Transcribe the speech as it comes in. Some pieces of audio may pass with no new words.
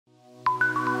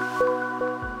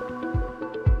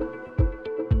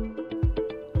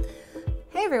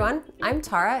everyone, I'm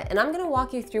Tara and I'm going to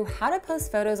walk you through how to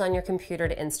post photos on your computer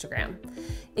to Instagram.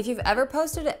 If you've ever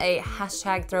posted a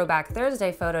hashtag Throwback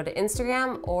Thursday photo to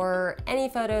Instagram or any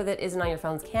photo that isn't on your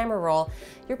phone's camera roll,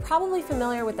 you're probably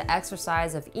familiar with the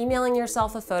exercise of emailing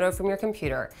yourself a photo from your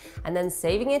computer and then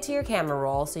saving it to your camera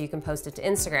roll so you can post it to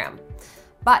Instagram.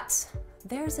 But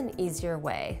there's an easier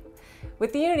way.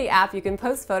 With the Unity app, you can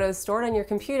post photos stored on your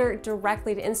computer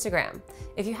directly to Instagram.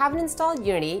 If you haven't installed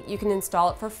Unity, you can install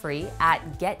it for free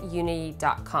at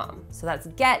getunity.com. So that's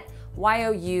get,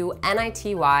 younity.com.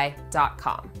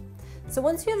 So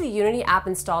once you have the Unity app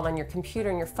installed on your computer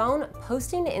and your phone,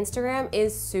 posting to Instagram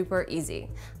is super easy.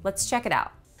 Let's check it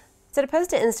out. So to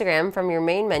post to Instagram, from your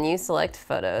main menu, select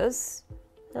Photos.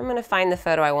 I'm going to find the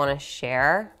photo I want to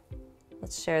share.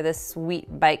 Let's share this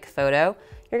sweet bike photo.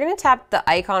 You're going to tap the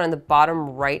icon in the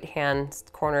bottom right-hand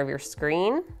corner of your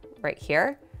screen, right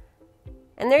here.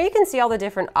 And there you can see all the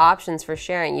different options for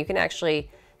sharing. You can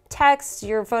actually text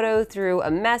your photo through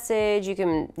a message, you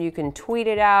can tweet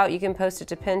it out, you can post it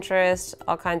to Pinterest,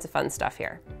 all kinds of fun stuff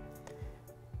here.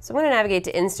 So I'm going to navigate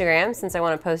to Instagram since I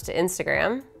want to post to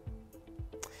Instagram.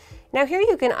 Now here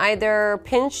you can either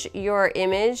pinch your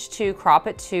image to crop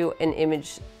it to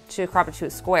a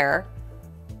square,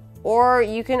 or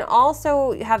you can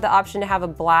also have the option to have a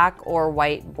black or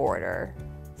white border.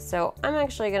 So I'm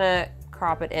actually gonna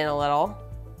crop it in a little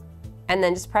and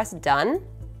then just press done.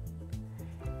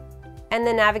 And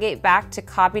then navigate back to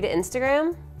copy to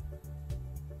Instagram.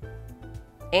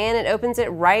 And it opens it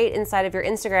right inside of your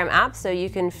Instagram app so you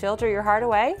can filter your heart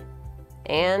away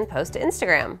and post to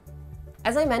Instagram.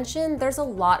 As I mentioned, there's a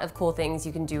lot of cool things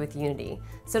you can do with Unity.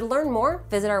 So to learn more,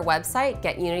 visit our website,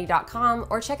 getunity.com,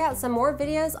 or check out some more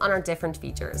videos on our different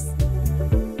features.